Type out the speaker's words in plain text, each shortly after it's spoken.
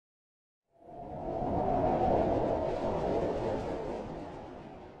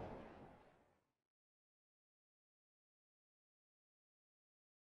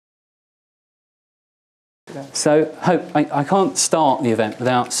So, Hope, I can't start the event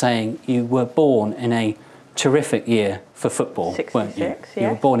without saying you were born in a terrific year for football, weren't you? Yes. You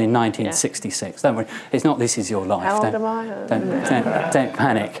were born in 1966. Don't worry, it's not This Is Your Life. How old am I? Don't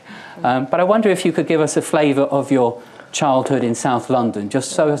panic. But I wonder if you could give us a flavour of your childhood in South London,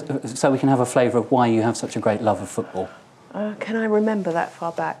 just so we can have a flavour of why you have such a great love of football. Can I remember that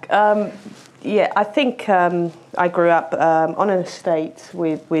far back? Yeah, I think I grew up on an estate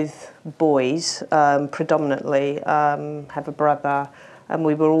with boys, predominantly. Have a brother, and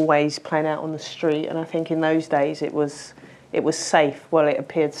we were always playing out on the street. And I think in those days it was safe. Well, it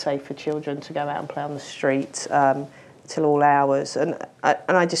appeared safe for children to go out and play on the street till all hours. And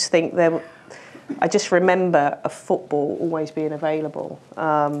I just think I just remember a football always being available.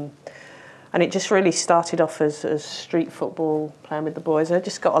 And it just really started off as street football, playing with the boys. I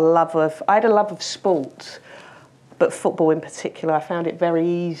just got I had a love of sport, but football in particular, I found it very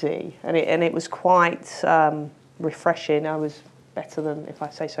easy. And it was quite refreshing. I was better than, if I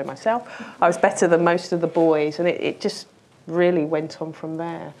say so myself, I was better than most of the boys. And it just really went on from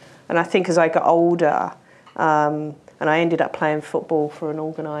there. And I think as I got older, and I ended up playing football for an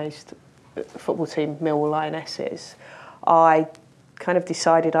organised football team, Millwall Lionesses, I kind of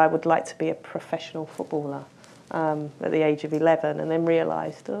decided I would like to be a professional footballer at the age of 11, and then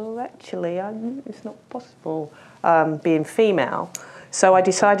realised, actually, it's not possible being female. So I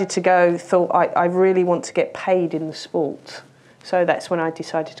decided to thought I really want to get paid in the sport. So that's when I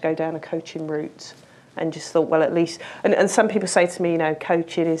decided to go down a coaching route, and just thought, well, at least, and some people say to me,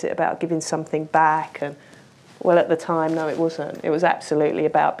 coaching, is it about giving something back? And well, at the time, no, it wasn't. It was absolutely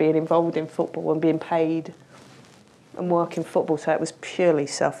about being involved in football and being paid and working football, so it was purely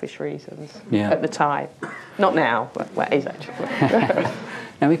selfish reasons at the time. Not now, but it is actually.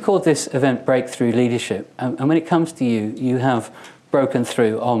 Now, we called this event Breakthrough Leadership, and when it comes to you, you have broken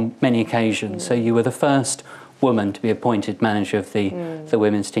through on many occasions. So you were the first woman to be appointed manager of the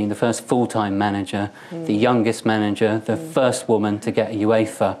women's team, the first full-time manager, the youngest manager, the first woman to get a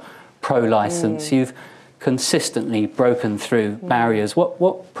UEFA Pro licence. You've consistently broken through barriers.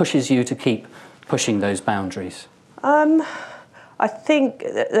 What pushes you to keep pushing those boundaries? I think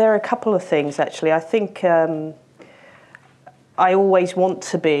there are a couple of things, actually. I think I always want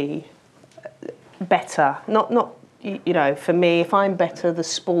to be better. Not for me, if I'm better, the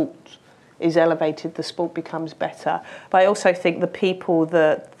sport is elevated, the sport becomes better. But I also think the people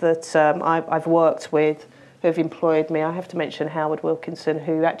that I've worked with who have employed me, I have to mention Howard Wilkinson,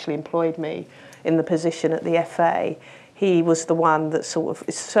 who actually employed me in the position at the FA. He was the one that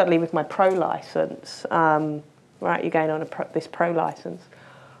certainly with my pro licence, right, you're going on this pro licence.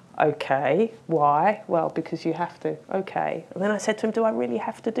 Okay, why? Well, because you have to. Okay. And then I said to him, do I really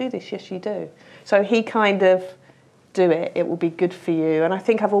have to do this? Yes, you do. So he kind of, do it. It will be good for you. And I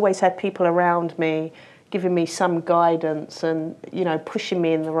think I've always had people around me giving me some guidance and, pushing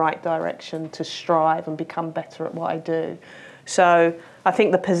me in the right direction to strive and become better at what I do. So I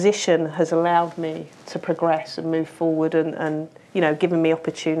think the position has allowed me to progress and move forward and given me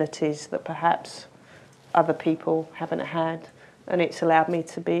opportunities that perhaps other people haven't had, and it's allowed me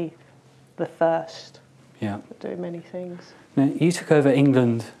to be the first to do many things. Now, you took over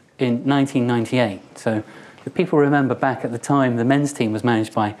England in 1998, so if people remember back at the time, the men's team was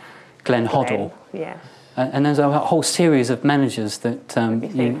managed by Glenn Hoddle. Yes. And there's a whole series of managers that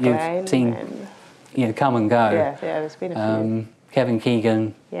you've seen come and go. Yeah, there's been a few. Kevin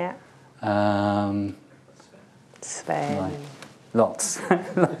Keegan. Yeah. Sven. Right. Lots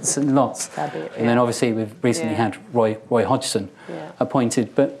and lots. And then obviously we've recently had Roy Hodgson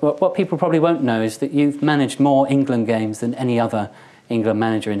appointed. But what people probably won't know is that you've managed more England games than any other England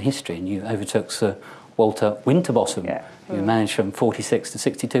manager in history, and you overtook Sir Walter Winterbottom, who managed from 46 to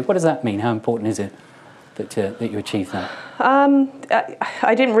 62. What does that mean? How important is it that you achieved that?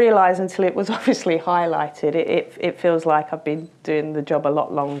 I didn't realise until it was obviously highlighted. It feels like I've been doing the job a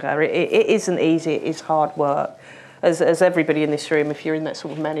lot longer. It isn't easy. It is hard work. As everybody in this room, if you're in that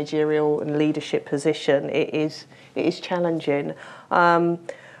sort of managerial and leadership position, it is challenging.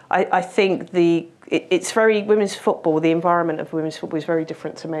 I think it's very women's football. The environment of women's football is very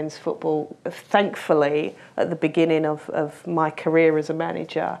different to men's football. Thankfully, at the beginning of my career as a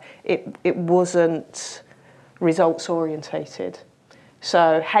manager, it wasn't results orientated.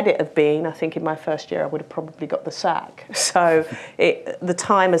 So had it have been, I think in my first year I would have probably got the sack. So the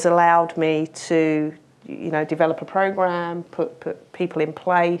time has allowed me to develop a program, put people in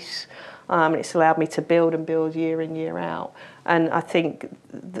place. It's allowed me to build and build year in, year out. And I think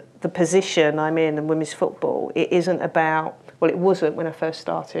the position I'm in women's football, it isn't about, well, it wasn't when I first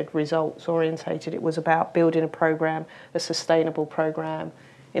started results orientated. It was about building a program, a sustainable program,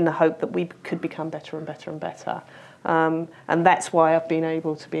 in the hope that we could become better and better and better. And that's why I've been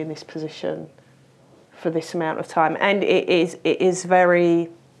able to be in this position for this amount of time. And it is very,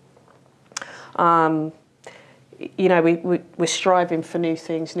 you know, we're striving for new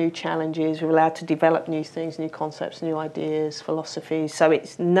things, new challenges. We're allowed to develop new things, new concepts, new ideas, philosophies. So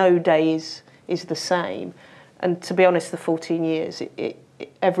it's no day is the same. And to be honest, the 14 years,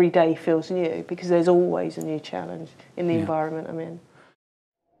 every day feels new because there's always a new challenge in the environment I'm in.